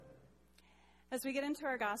As we get into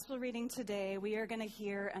our gospel reading today, we are going to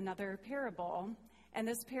hear another parable. And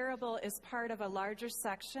this parable is part of a larger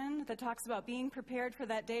section that talks about being prepared for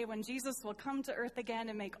that day when Jesus will come to earth again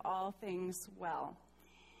and make all things well.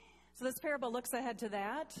 So this parable looks ahead to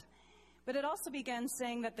that, but it also begins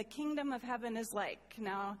saying that the kingdom of heaven is like.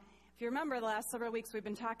 Now, if you remember, the last several weeks we've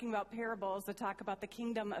been talking about parables that talk about the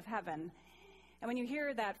kingdom of heaven. And when you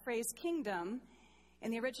hear that phrase kingdom, in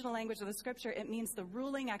the original language of the scripture, it means the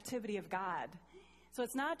ruling activity of God. So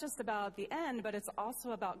it's not just about the end, but it's also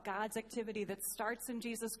about God's activity that starts in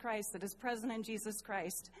Jesus Christ, that is present in Jesus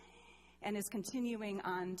Christ, and is continuing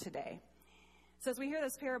on today. So as we hear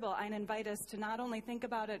this parable, I invite us to not only think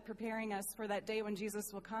about it preparing us for that day when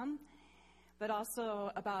Jesus will come, but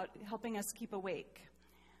also about helping us keep awake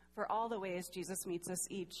for all the ways Jesus meets us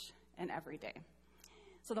each and every day.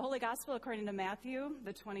 So the Holy Gospel according to Matthew,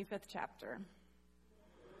 the 25th chapter.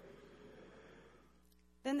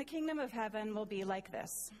 Then the kingdom of heaven will be like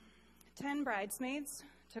this. 10 bridesmaids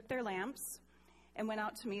took their lamps and went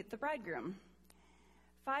out to meet the bridegroom.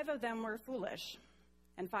 5 of them were foolish,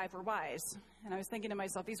 and 5 were wise. And I was thinking to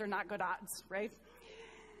myself, these are not good odds, right?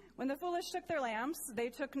 When the foolish took their lamps, they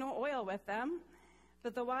took no oil with them,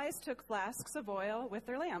 but the wise took flasks of oil with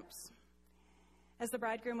their lamps. As the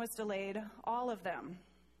bridegroom was delayed, all of them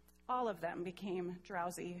became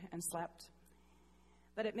drowsy and slept.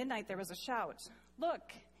 But at midnight there was a shout,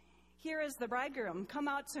 "Look, here is the bridegroom, come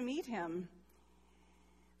out to meet him."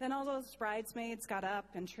 Then all those bridesmaids got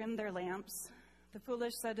up and trimmed their lamps. The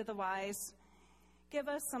foolish said to the wise, "Give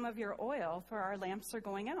us some of your oil, for our lamps are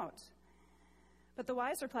going out." But the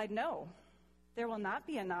wise replied, "No, there will not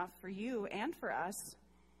be enough for you and for us.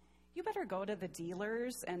 You better go to the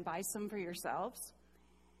dealers and buy some for yourselves."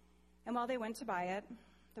 And while they went to buy it,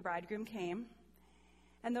 the bridegroom came,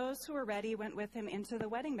 and those who were ready went with him into the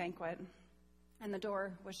wedding banquet, and the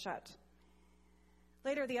door was shut.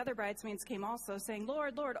 Later the other bridesmaids came also, saying,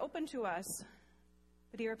 "Lord, Lord, open to us."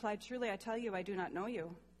 But he replied, "Truly I tell you, I do not know you."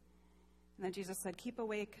 And then Jesus said, "Keep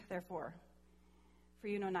awake, therefore, for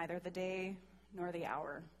you know neither the day nor the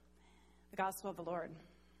hour." The Gospel of the Lord.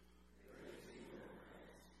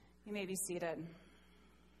 You may be seated.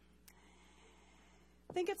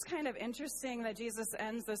 I think it's kind of interesting that Jesus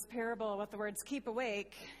ends this parable with the words, "Keep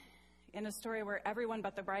awake," in a story where everyone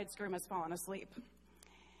but the bridegroom has fallen asleep.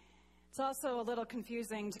 It's also a little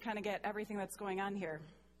confusing to kind of get everything that's going on here.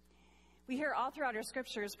 We hear all throughout our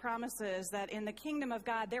scriptures promises that in the kingdom of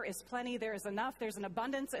God there is plenty, there is enough, there's an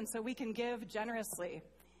abundance, and so we can give generously.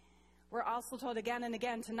 We're also told again and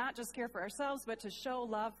again to not just care for ourselves, but to show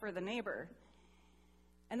love for the neighbor.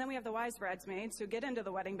 And then we have the wise bridesmaids who get into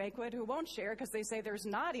the wedding banquet who won't share because they say there's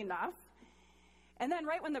not enough. And then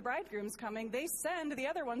right when the bridegroom's coming, they send the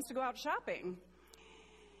other ones to go out shopping.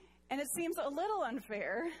 And it seems a little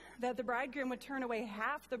unfair that the bridegroom would turn away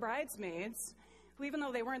half the bridesmaids, who even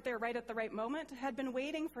though they weren't there right at the right moment, had been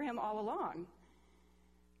waiting for him all along.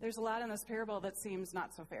 There's a lot in this parable that seems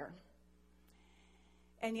not so fair.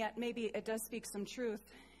 And yet maybe it does speak some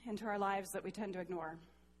truth into our lives that we tend to ignore.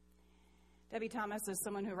 Debbie Thomas is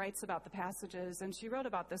someone who writes about the passages, and she wrote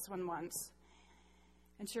about this one once.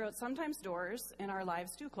 And she wrote, "Sometimes doors in our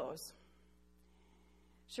lives do close."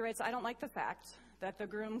 She writes, "I don't like the fact that the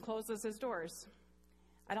groom closes his doors.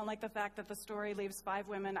 I don't like the fact that the story leaves 5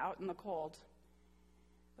 women out in the cold.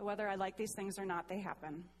 But whether I like these things or not, they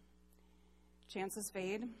happen. Chances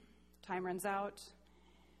fade, time runs out.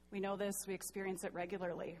 We know this, we experience it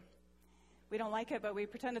regularly. We don't like it, but we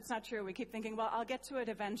pretend it's not true. We keep thinking, well, I'll get to it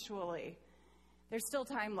eventually. There's still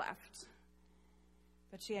time left."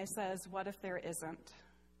 But she says, what if there isn't?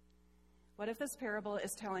 What if this parable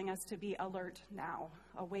is telling us to be alert now,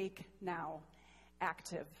 awake now,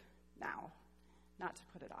 active now, not to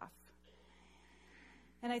put it off?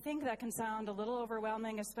 And I think that can sound a little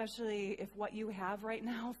overwhelming, especially if what you have right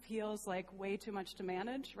now feels like way too much to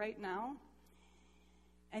manage right now.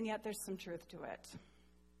 And yet there's some truth to it.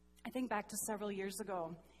 I think back to several years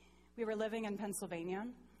ago. We were living in Pennsylvania,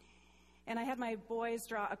 and I had my boys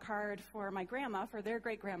draw a card for my grandma, for their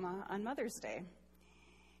great-grandma, on Mother's Day.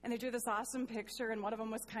 And they drew this awesome picture, and one of them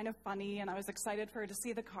was kind of funny, and I was excited for her to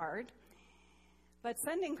see the card. But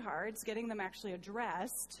sending cards, getting them actually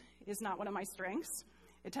addressed, is not one of my strengths.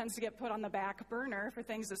 It tends to get put on the back burner for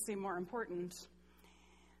things that seem more important.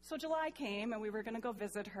 So July came, and we were going to go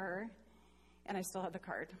visit her, and I still had the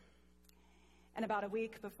card. And about a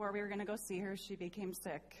week before we were going to go see her, she became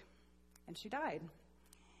sick, and she died.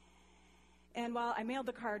 And while I mailed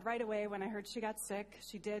the card right away when I heard she got sick,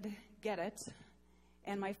 she did get it,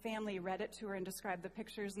 and my family read it to her and described the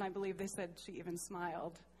pictures, and I believe they said she even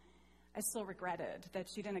smiled. I still regretted that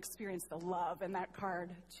she didn't experience the love in that card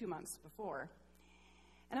 2 months before.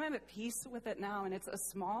 And I'm at peace with it now, and it's a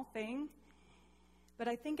small thing, but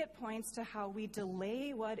I think it points to how we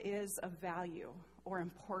delay what is of value or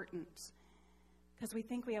important because we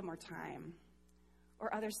think we have more time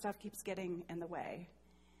or other stuff keeps getting in the way.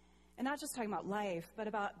 And not just talking about life, but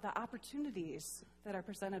about the opportunities that are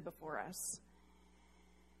presented before us.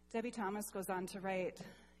 Debbie Thomas goes on to write,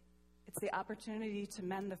 "It's the opportunity to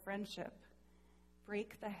mend the friendship,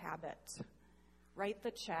 break the habit, write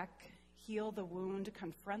the check, heal the wound,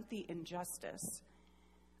 confront the injustice,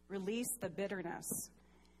 release the bitterness.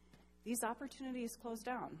 These opportunities close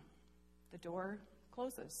down. The door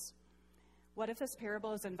closes. What if this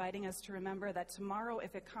parable is inviting us to remember that tomorrow,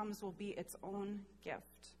 if it comes, will be its own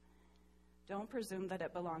gift? Don't presume that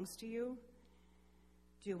it belongs to you.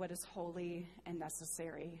 Do what is holy and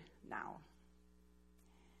necessary now."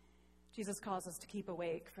 Jesus calls us to keep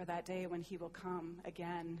awake for that day when he will come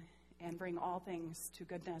again and bring all things to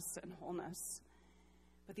goodness and wholeness.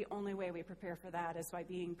 But the only way we prepare for that is by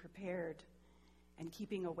being prepared and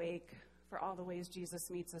keeping awake for all the ways Jesus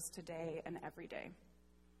meets us today and every day.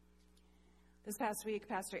 This past week,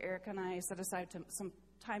 Pastor Erin and I set aside some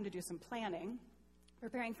time to do some planning,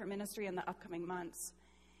 preparing for ministry in the upcoming months.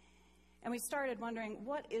 And we started wondering,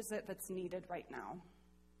 what is it that's needed right now?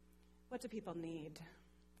 What do people need?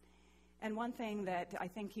 And one thing that I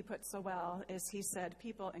think he put so well is he said,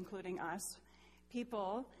 people, including us,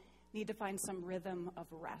 people need to find some rhythm of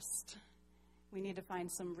rest. We need to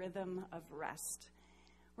find some rhythm of rest.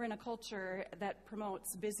 We're in a culture that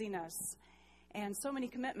promotes busyness and so many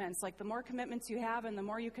commitments. Like the more commitments you have and the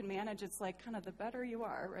more you can manage, it's like kind of the better you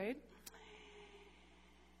are, right?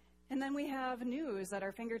 And then we have news at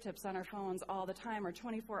our fingertips on our phones all the time, or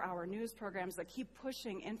 24-hour news programs that keep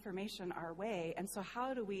pushing information our way. And so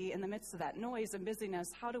how do we, in the midst of that noise and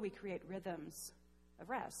busyness, how do we create rhythms of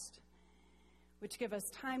rest, which give us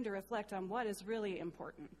time to reflect on what is really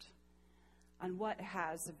important, on what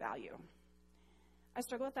has value? I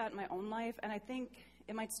struggle with that in my own life, and I think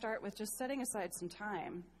it might start with just setting aside some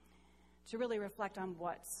time to really reflect on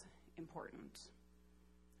what's important.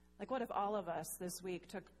 Like, what if all of us this week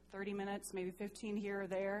took 30 minutes, maybe 15 here or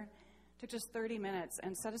there, took just 30 minutes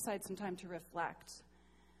and set aside some time to reflect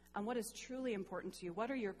on what is truly important to you?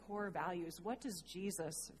 What are your core values? What does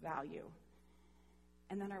Jesus value?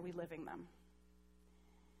 And then are we living them?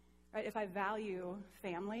 Right? If I value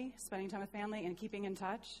family, spending time with family and keeping in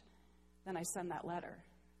touch, then I send that letter.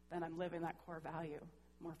 Then I'm living that core value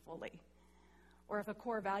more fully. Or if a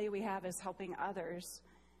core value we have is helping others,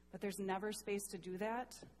 but there's never space to do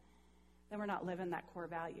that, then we're not living that core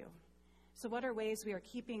value. So what are ways we are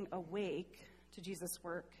keeping awake to Jesus'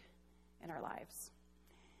 work in our lives?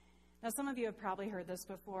 Now, some of you have probably heard this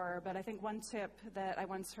before, but I think one tip that I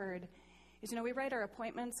once heard is, we write our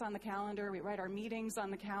appointments on the calendar, we write our meetings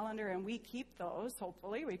on the calendar, and we keep those.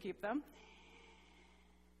 Hopefully, we keep them.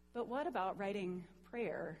 But what about writing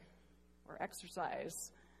prayer or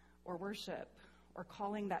exercise or worship or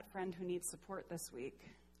calling that friend who needs support this week?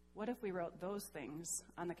 What if we wrote those things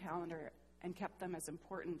on the calendar and kept them as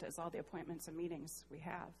important as all the appointments and meetings we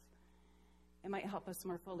have? It might help us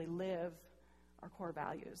more fully live our core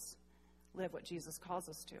values, live what Jesus calls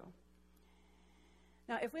us to.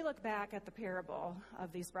 Now, if we look back at the parable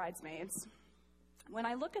of these bridesmaids, when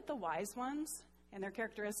I look at the wise ones and their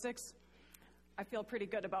characteristics, I feel pretty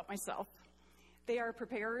good about myself. They are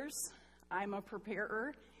preparers. I'm a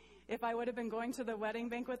preparer. If I would have been going to the wedding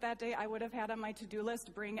banquet that day, I would have had on my to-do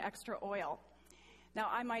list, bring extra oil. Now,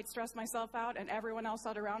 I might stress myself out and everyone else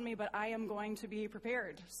out around me, but I am going to be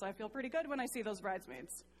prepared. So I feel pretty good when I see those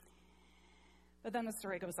bridesmaids. But then the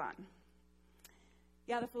story goes on.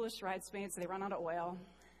 Yeah, the foolish bridesmaids, they run out of oil.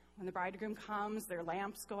 When the bridegroom comes, their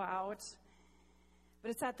lamps go out.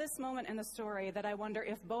 But it's at this moment in the story that I wonder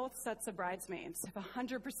if both sets of bridesmaids, if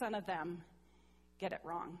 100% of them get it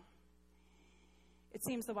wrong. It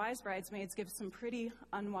seems the wise bridesmaids give some pretty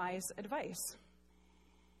unwise advice.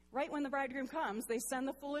 Right when the bridegroom comes, they send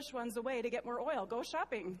the foolish ones away to get more oil. Go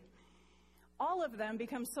shopping. All of them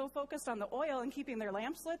become so focused on the oil and keeping their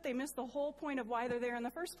lamps lit, they miss the whole point of why they're there in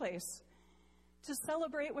the first place, to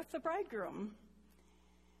celebrate with the bridegroom.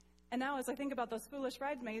 And now as I think about those foolish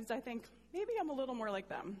bridesmaids, I think maybe I'm a little more like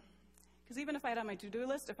them. Because even if I had on my to-do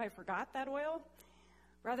list, if I forgot that oil,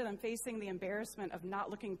 rather than facing the embarrassment of not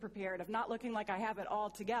looking prepared, of not looking like I have it all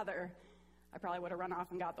together, I probably would have run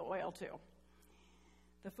off and got the oil too.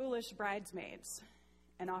 The foolish bridesmaids,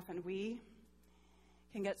 and often we,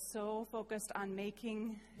 can get so focused on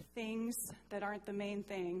making things that aren't the main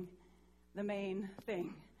thing the main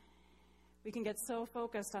thing. We can get so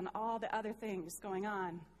focused on all the other things going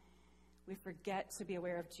on we forget to be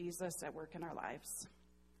aware of Jesus at work in our lives.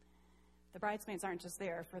 The bridesmaids aren't just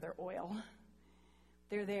there for their oil.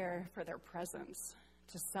 They're there for their presence,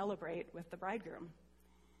 to celebrate with the bridegroom.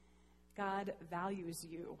 God values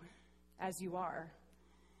you as you are,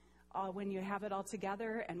 when you have it all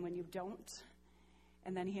together and when you don't.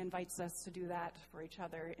 And then he invites us to do that for each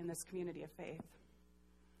other in this community of faith.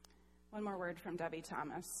 One more word from Debbie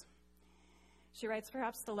Thomas. She writes,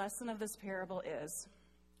 perhaps the lesson of this parable is,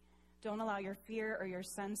 don't allow your fear or your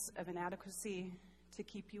sense of inadequacy to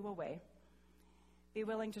keep you away. Be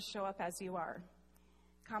willing to show up as you are.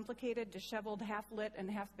 Complicated, disheveled, half-lit, and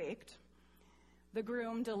half-baked. The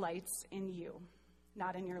groom delights in you,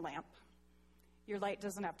 not in your lamp. Your light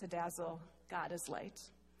doesn't have to dazzle. God is light.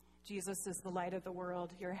 Jesus is the light of the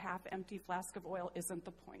world. Your half-empty flask of oil isn't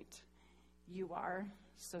the point. You are,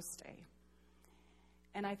 so stay.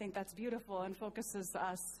 And I think that's beautiful and focuses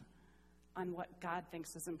us on what God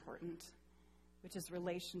thinks is important, which is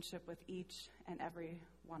relationship with each and every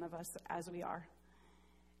one of us as we are.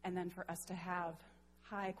 And then for us to have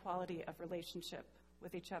high quality of relationship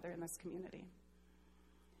with each other in this community.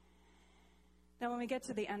 Now, when we get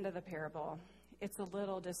to the end of the parable, it's a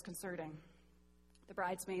little disconcerting. The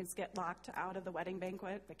bridesmaids get locked out of the wedding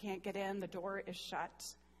banquet. They can't get in. The door is shut.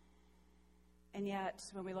 And yet,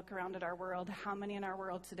 when we look around at our world, how many in our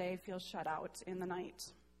world today feel shut out in the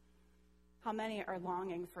night? How many are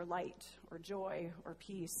longing for light or joy or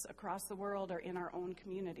peace across the world or in our own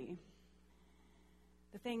community?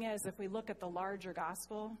 The thing is, if we look at the larger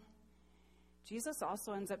gospel, Jesus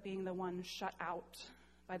also ends up being the one shut out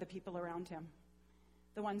by the people around him,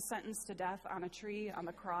 the one sentenced to death on a tree on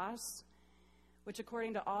the cross, which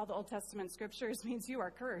according to all the Old Testament scriptures means you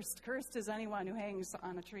are cursed. Cursed is anyone who hangs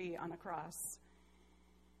on a tree on a cross.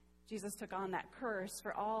 Jesus took on that curse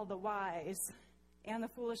for all the wise and the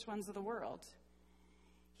foolish ones of the world.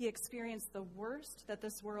 He experienced the worst that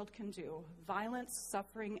this world can do, violence,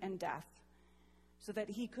 suffering, and death, so that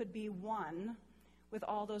he could be one with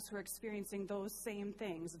all those who are experiencing those same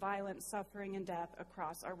things, violence, suffering, and death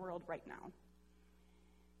across our world right now.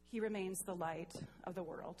 He remains the light of the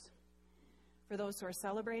world for those who are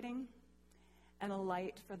celebrating, and a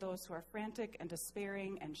light for those who are frantic and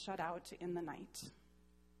despairing and shut out in the night.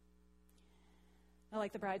 Now,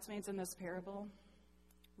 like the bridesmaids in this parable,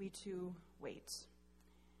 we too wait.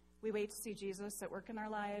 We wait to see Jesus at work in our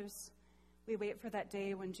lives. We wait for that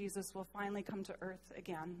day when Jesus will finally come to earth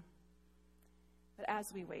again. But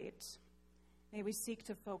as we wait, may we seek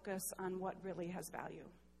to focus on what really has value,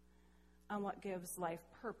 on what gives life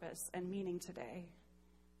purpose and meaning today,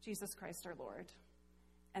 Jesus Christ our Lord,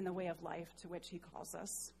 and the way of life to which he calls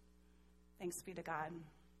us. Thanks be to God.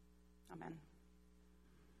 Amen.